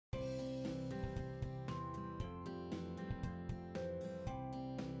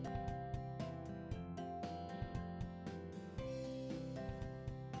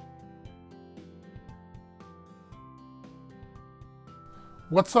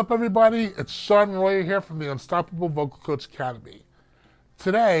What's up, everybody? It's Sean Royer here from the Unstoppable Vocal Coach Academy.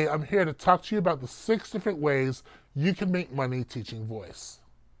 Today, I'm here to talk to you about the 6 different ways you can make money teaching voice.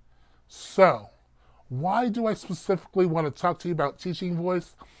 So, why do I specifically want to talk to you about teaching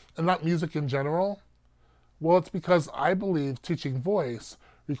voice and not music in general? Well, it's because I believe teaching voice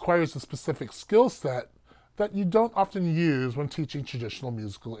requires a specific skill set that you don't often use when teaching traditional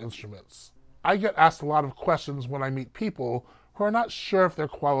musical instruments. I get asked a lot of questions when I meet people who are not sure if they're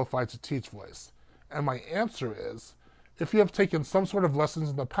qualified to teach voice. And my answer is, if you have taken some sort of lessons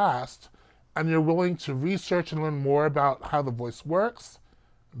in the past and you're willing to research and learn more about how the voice works,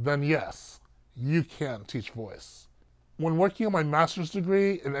 then yes, you can teach voice. When working on my master's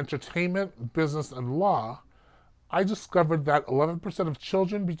degree in entertainment, business, and law, I discovered that 11% of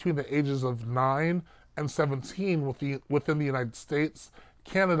children between the ages of 9 and 17 within the United States,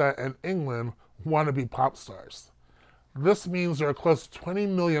 Canada, and England want to be pop stars. This means there are close to 20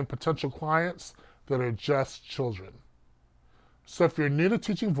 million potential clients that are just children. So if you're new to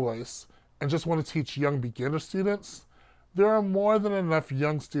teaching voice and just want to teach young beginner students, there are more than enough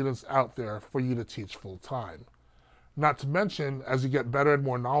young students out there for you to teach full time. Not to mention, as you get better and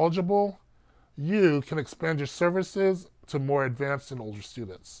more knowledgeable, you can expand your services to more advanced and older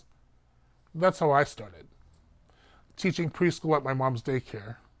students. That's how I started. Teaching preschool at my mom's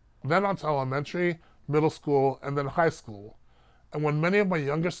daycare, then on to elementary, middle school, and then high school. And when many of my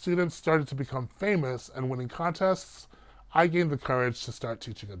younger students started to become famous and winning contests, I gained the courage to start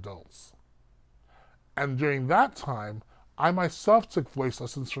teaching adults. And during that time, I myself took voice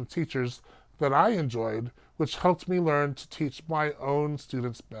lessons from teachers that I enjoyed, which helped me learn to teach my own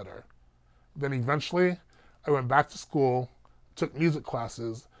students better. Then eventually, I went back to school, took music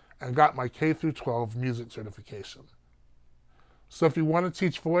classes, and got my K-12 music certification. So if you want to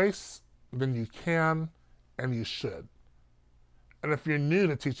teach voice, then you can and you should. And if you're new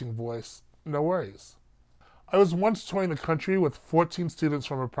to teaching voice, no worries. I was once touring the country with 14 students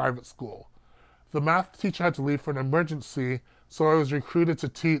from a private school. The math teacher had to leave for an emergency, so I was recruited to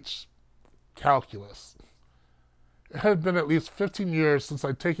teach calculus. It had been at least 15 years since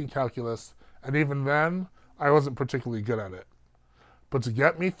I'd taken calculus, and even then, I wasn't particularly good at it. But to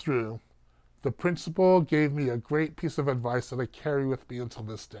get me through, the principal gave me a great piece of advice that I carry with me until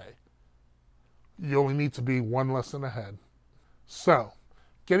this day. You only need to be one lesson ahead. So,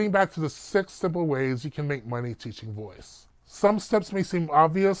 getting back to the 6 simple ways you can make money teaching voice. Some steps may seem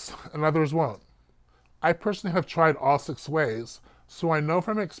obvious and others won't. I personally have tried all 6 ways, so I know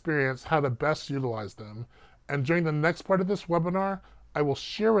from experience how to best utilize them, and during the next part of this webinar, I will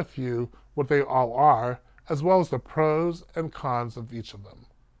share with you what they all are, as well as the pros and cons of each of them.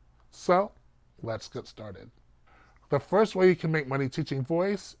 So, let's get started. The first way you can make money teaching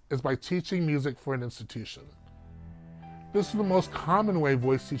voice is by teaching music for an institution. This is the most common way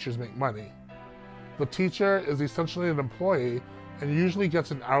voice teachers make money. The teacher is essentially an employee and usually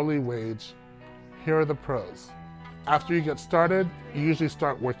gets an hourly wage. Here are the pros. After you get started, you usually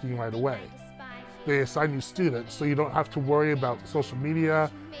start working right away. They assign you students, so you don't have to worry about social media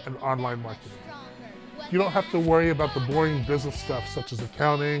and online marketing. You don't have to worry about the boring business stuff such as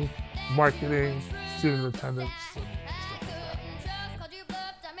accounting, marketing, student attendance, and stuff like that.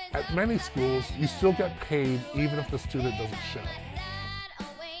 At many schools, you still get paid even if the student doesn't show.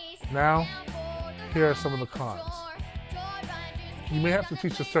 Now, here are some of the cons. You may have to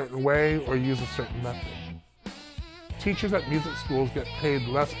teach a certain way or use a certain method. Teachers at music schools get paid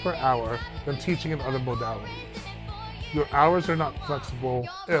less per hour than teaching in other modalities. Your hours are not flexible,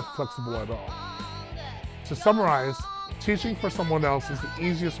 if flexible at all. To summarize, teaching for someone else is the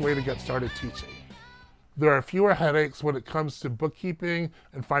easiest way to get started teaching. There are fewer headaches when it comes to bookkeeping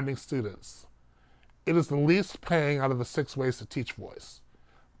and finding students. It is the least paying out of the 6 ways to teach voice.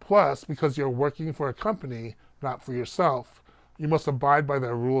 Plus, because you're working for a company, not for yourself, you must abide by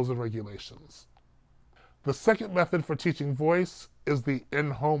their rules and regulations. The second method for teaching voice is the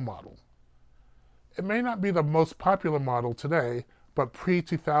in-home model. It may not be the most popular model today, but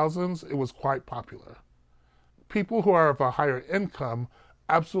pre-2000s it was quite popular. People who are of a higher income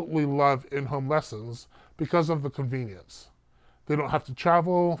absolutely love in-home lessons because of the convenience. They don't have to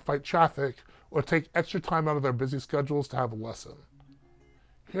travel, fight traffic, or take extra time out of their busy schedules to have a lesson.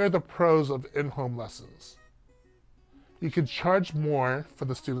 Here are the pros of in-home lessons. You can charge more for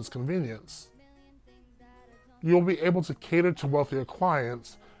the student's convenience. You'll be able to cater to wealthier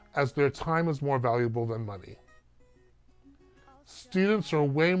clients as their time is more valuable than money. Students are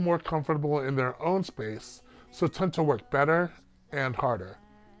way more comfortable in their own space, so tend to work better and harder.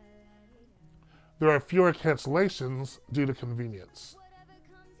 There are fewer cancellations due to convenience.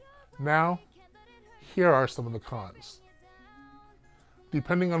 Now, here are some of the cons.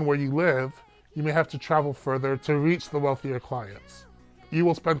 Depending on where you live, you may have to travel further to reach the wealthier clients. You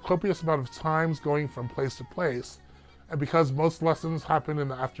will spend copious amount of times going from place to place, and because most lessons happen in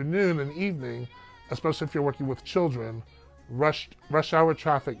the afternoon and evening, especially if you're working with children, rush hour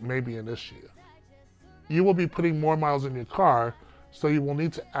traffic may be an issue. You will be putting more miles in your car, so you will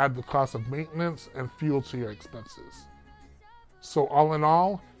need to add the cost of maintenance and fuel to your expenses. So all in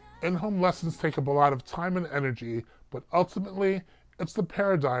all, in-home lessons take up a lot of time and energy, but ultimately, it's the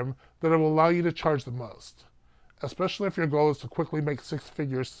paradigm that will allow you to charge the most. Especially if your goal is to quickly make 6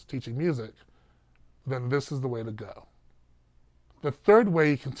 figures teaching music, then this is the way to go. The third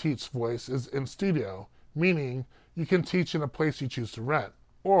way you can teach voice is in studio, meaning you can teach in a place you choose to rent,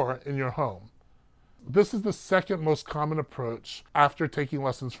 or in your home. This is the second most common approach after taking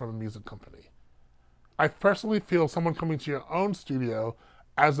lessons from a music company. I personally feel someone coming to your own studio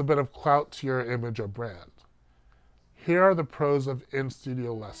adds a bit of clout to your image or brand. Here are the pros of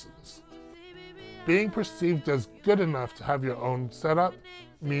in-studio lessons. Being perceived as good enough to have your own setup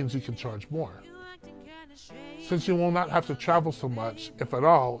means you can charge more. Since you will not have to travel so much, if at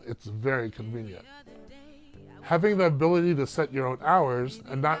all, it's very convenient. Having the ability to set your own hours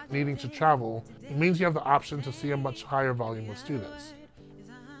and not needing to travel means you have the option to see a much higher volume of students.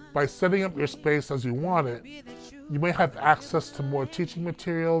 By setting up your space as you want it, you may have access to more teaching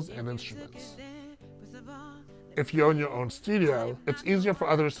materials and instruments. If you own your own studio, it's easier for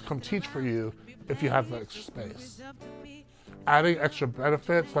others to come teach for you if you have the extra space. Adding extra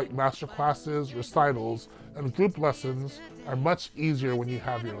benefits like master classes, recitals, and group lessons are much easier when you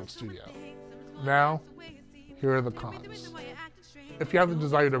have your own studio. Now, here are the cons. If you have the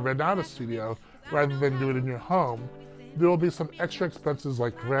desire to rent out a studio rather than do it in your home, there will be some extra expenses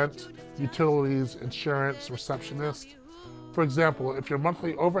like rent, utilities, insurance, receptionist. For example, if your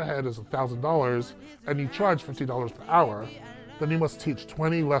monthly overhead is $1,000 and you charge $50 per hour, then you must teach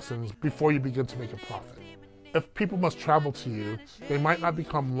 20 lessons before you begin to make a profit. If people must travel to you, they might not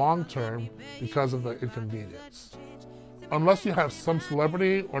become long-term because of the inconvenience. Unless you have some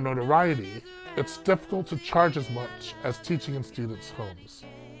celebrity or notoriety, it's difficult to charge as much as teaching in students' homes.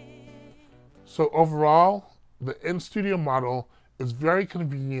 So overall, the in-studio model is very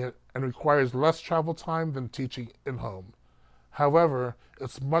convenient and requires less travel time than teaching in-home. However,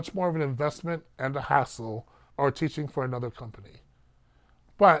 it's much more of an investment and a hassle or teaching for another company.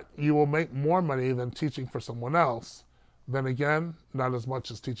 But you will make more money than teaching for someone else, then again, not as much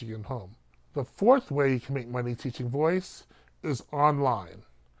as teaching in-home. The fourth way you can make money teaching voice is online,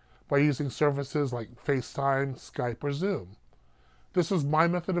 by using services like FaceTime, Skype, or Zoom. This is my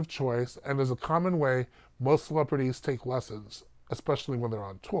method of choice and is a common way most celebrities take lessons, especially when they're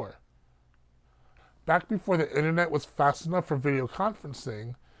on tour. Back before the internet was fast enough for video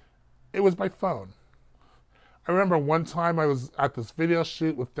conferencing, it was by phone. I remember one time I was at this video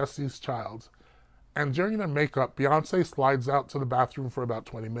shoot with Destiny's Child, and during their makeup, Beyonce slides out to the bathroom for about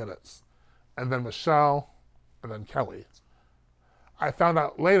 20 minutes, and then Michelle, and then Kelly. I found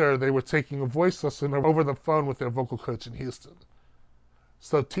out later they were taking a voice lesson over the phone with their vocal coach in Houston.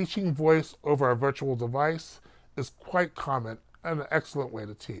 So teaching voice over a virtual device is quite common and an excellent way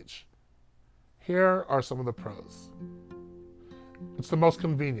to teach. Here are some of the pros. It's the most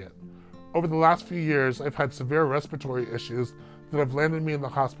convenient. Over the last few years, I've had severe respiratory issues that have landed me in the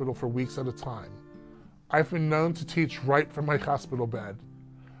hospital for weeks at a time. I've been known to teach right from my hospital bed.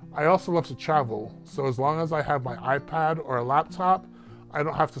 I also love to travel, so as long as I have my iPad or a laptop, I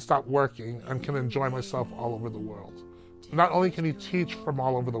don't have to stop working and can enjoy myself all over the world. Not only can you teach from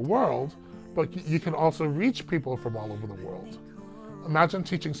all over the world, but you can also reach people from all over the world. Imagine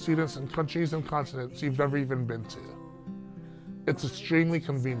teaching students in countries and continents you've never even been to. It's extremely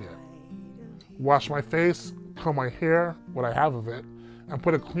convenient. Wash my face, comb my hair, what I have of it, and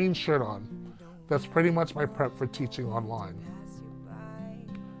put a clean shirt on. That's pretty much my prep for teaching online.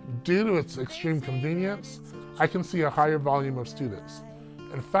 Due to its extreme convenience, I can see a higher volume of students.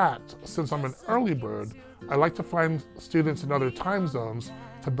 In fact, since I'm an early bird, I like to find students in other time zones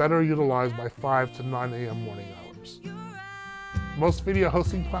to better utilize my 5 to 9 a.m. morning hours. Most video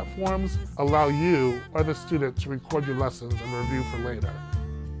hosting platforms allow you or the student to record your lessons and review for later.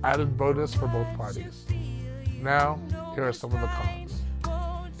 Added bonus for both parties. Now, here are some of the cons.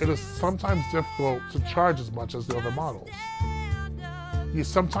 It is sometimes difficult to charge as much as the other models. You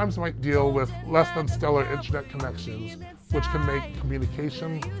sometimes might deal with less than stellar internet connections, which can make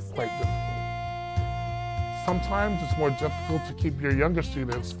communication quite difficult. Sometimes it's more difficult to keep your younger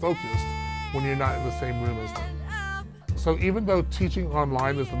students focused when you're not in the same room as them. So even though teaching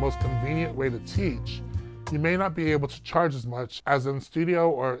online is the most convenient way to teach, you may not be able to charge as much as in studio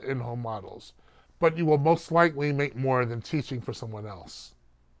or in-home models. but you will most likely make more than teaching for someone else.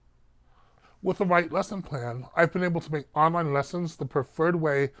 With the right lesson plan, I've been able to make online lessons the preferred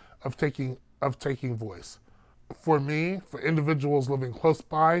way of taking voice. For me, for individuals living close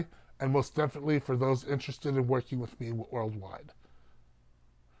by, and most definitely for those interested in working with me worldwide.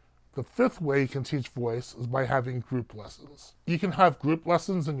 The fifth way you can teach voice is by having group lessons. You can have group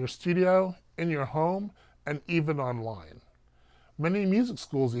lessons in your studio, in your home, and even online. Many music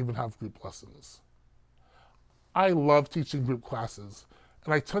schools even have group lessons. I love teaching group classes,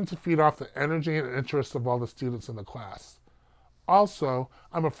 and I tend to feed off the energy and interest of all the students in the class. Also,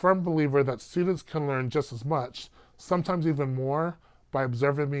 I'm a firm believer that students can learn just as much, sometimes even more, by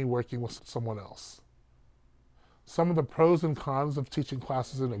observing me working with someone else. Some of the pros and cons of teaching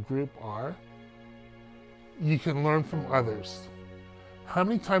classes in a group are: you can learn from others. How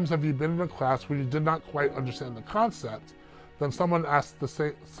many times have you been in a class where you did not quite understand the concept, then someone asks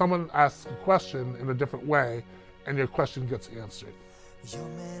a question in a different way, and your question gets answered?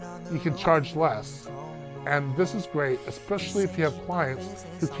 You can charge less, and this is great, especially if you have clients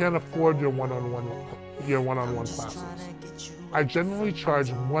who can't afford your one-on-one classes. I generally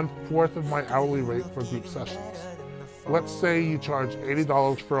charge 1/4 of my hourly rate for group sessions. Let's say you charge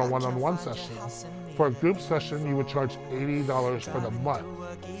 $80 for a one-on-one session. For a group session, you would charge $80 for the month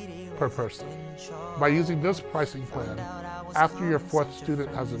per person. By using this pricing plan, after your 4th student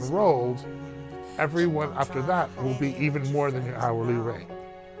has enrolled, everyone after that will be even more than your hourly rate.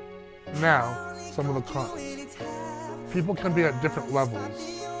 Now, some of the cons. People can be at different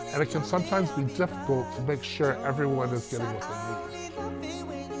levels, and it can sometimes be difficult to make sure everyone is getting what they need.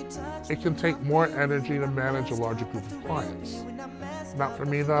 It can take more energy to manage a larger group of clients. Not for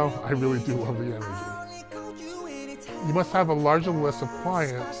me though, I really do love the energy. You must have a larger list of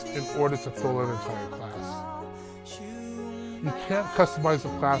clients in order to fill an entire class. You can't customize the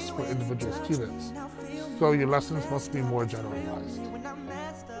class for individual students, so your lessons must be more generalized.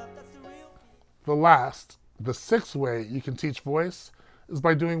 The 6th way you can teach voice is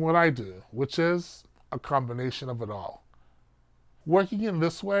by doing what I do, which is a combination of it all. Working in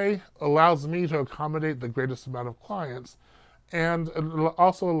this way allows me to accommodate the greatest amount of clients, and it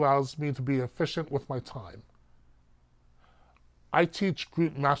also allows me to be efficient with my time. I teach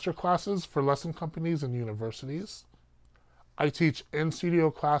group master classes for lesson companies and universities. I teach in-studio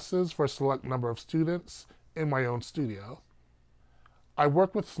classes for a select number of students in my own studio. I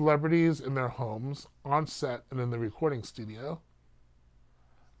work with celebrities in their homes, on set, and in the recording studio.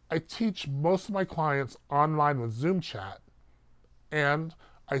 I teach most of my clients online with Zoom chat, and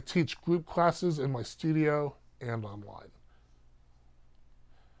I teach group classes in my studio and online.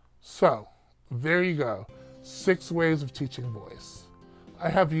 So, there you go, 6 ways of teaching voice. I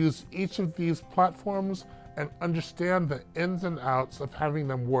have used each of these platforms and understand the ins and outs of having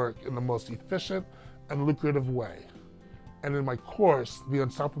them work in the most efficient and lucrative way. And in my course, the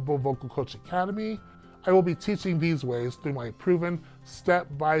Unstoppable Vocal Coach Academy, I will be teaching these ways through my proven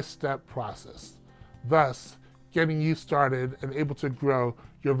step-by-step process, thus getting you started and able to grow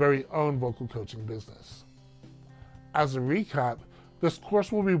your very own vocal coaching business. As a recap, this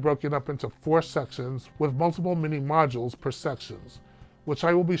course will be broken up into 4 sections with multiple mini modules per sections, which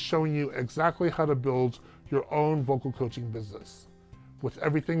I will be showing you exactly how to build your own vocal coaching business, with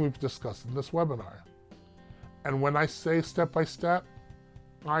everything we've discussed in this webinar. And when I say step-by-step,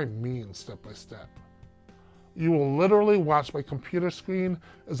 I mean step-by-step. You will literally watch my computer screen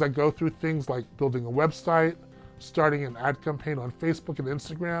as I go through things like building a website, starting an ad campaign on Facebook and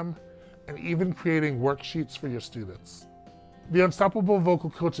Instagram, and even creating worksheets for your students. The Unstoppable Vocal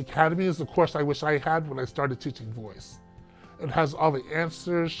Coach Academy is the course I wish I had when I started teaching voice. It has all the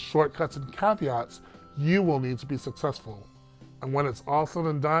answers, shortcuts, and caveats you will need to be successful. And when it's all said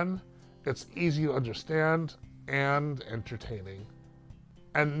and done, it's easy to understand and entertaining.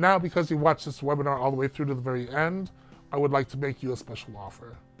 And now, because you watched this webinar all the way through to the very end, I would like to make you a special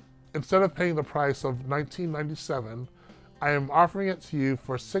offer. Instead of paying the price of $19.97, I am offering it to you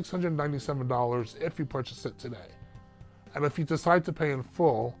for $697 if you purchase it today. And if you decide to pay in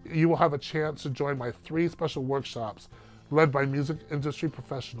full, you will have a chance to join my 3 special workshops led by music industry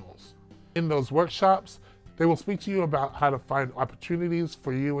professionals. In those workshops, they will speak to you about how to find opportunities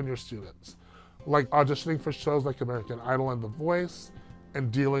for you and your students, like auditioning for shows like American Idol and The Voice, and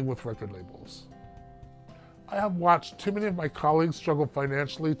dealing with record labels. I have watched too many of my colleagues struggle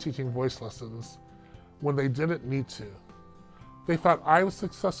financially teaching voice lessons when they didn't need to. They thought I was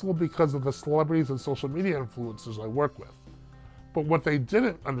successful because of the celebrities and social media influencers I work with. But what they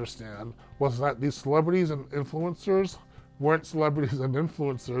didn't understand was that these celebrities and influencers weren't celebrities and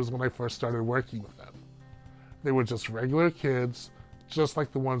influencers when I first started working with them. They were just regular kids, just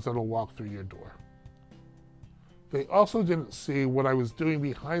like the ones that'll walk through your door. They also didn't see what I was doing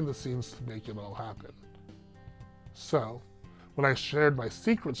behind the scenes to make it all happen. So, when I shared my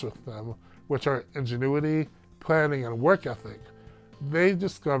secrets with them, which are ingenuity, planning, and work ethic, they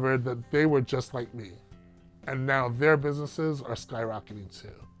discovered that they were just like me. And now their businesses are skyrocketing too.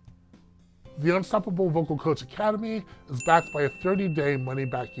 The Unstoppable Vocal Coach Academy is backed by a 30-day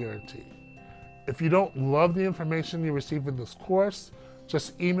money-back guarantee. If you don't love the information you receive in this course,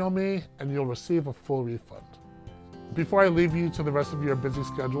 just email me and you'll receive a full refund. Before I leave you to the rest of your busy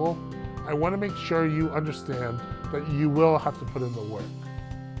schedule, I want to make sure you understand that you will have to put in the work.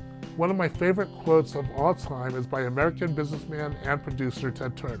 One of my favorite quotes of all time is by American businessman and producer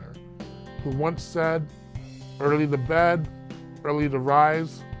Ted Turner, who once said, "Early to bed, early to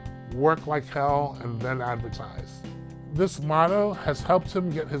rise, work like hell, and then advertise." This motto has helped him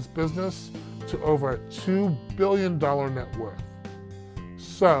get his business to over a $2 billion net worth.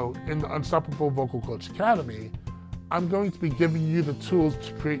 So, in the Unstoppable Vocal Coach Academy, I'm going to be giving you the tools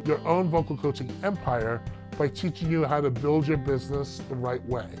to create your own vocal coaching empire by teaching you how to build your business the right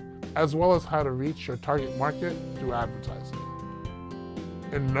way, as well as how to reach your target market through advertising.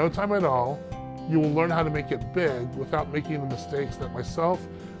 In no time at all, you will learn how to make it big without making the mistakes that myself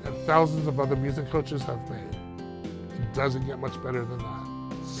and thousands of other music coaches have made. It doesn't get much better than that.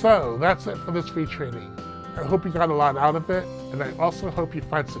 So that's it for this free training. I hope you got a lot out of it, and I also hope you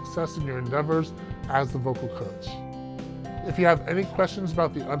find success in your endeavors as the vocal coach. If you have any questions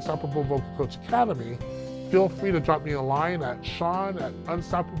about the Unstoppable Vocal Coach Academy, feel free to drop me a line at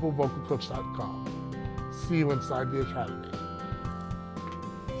sean@unstoppableVocalCoach.com. See you inside the Academy.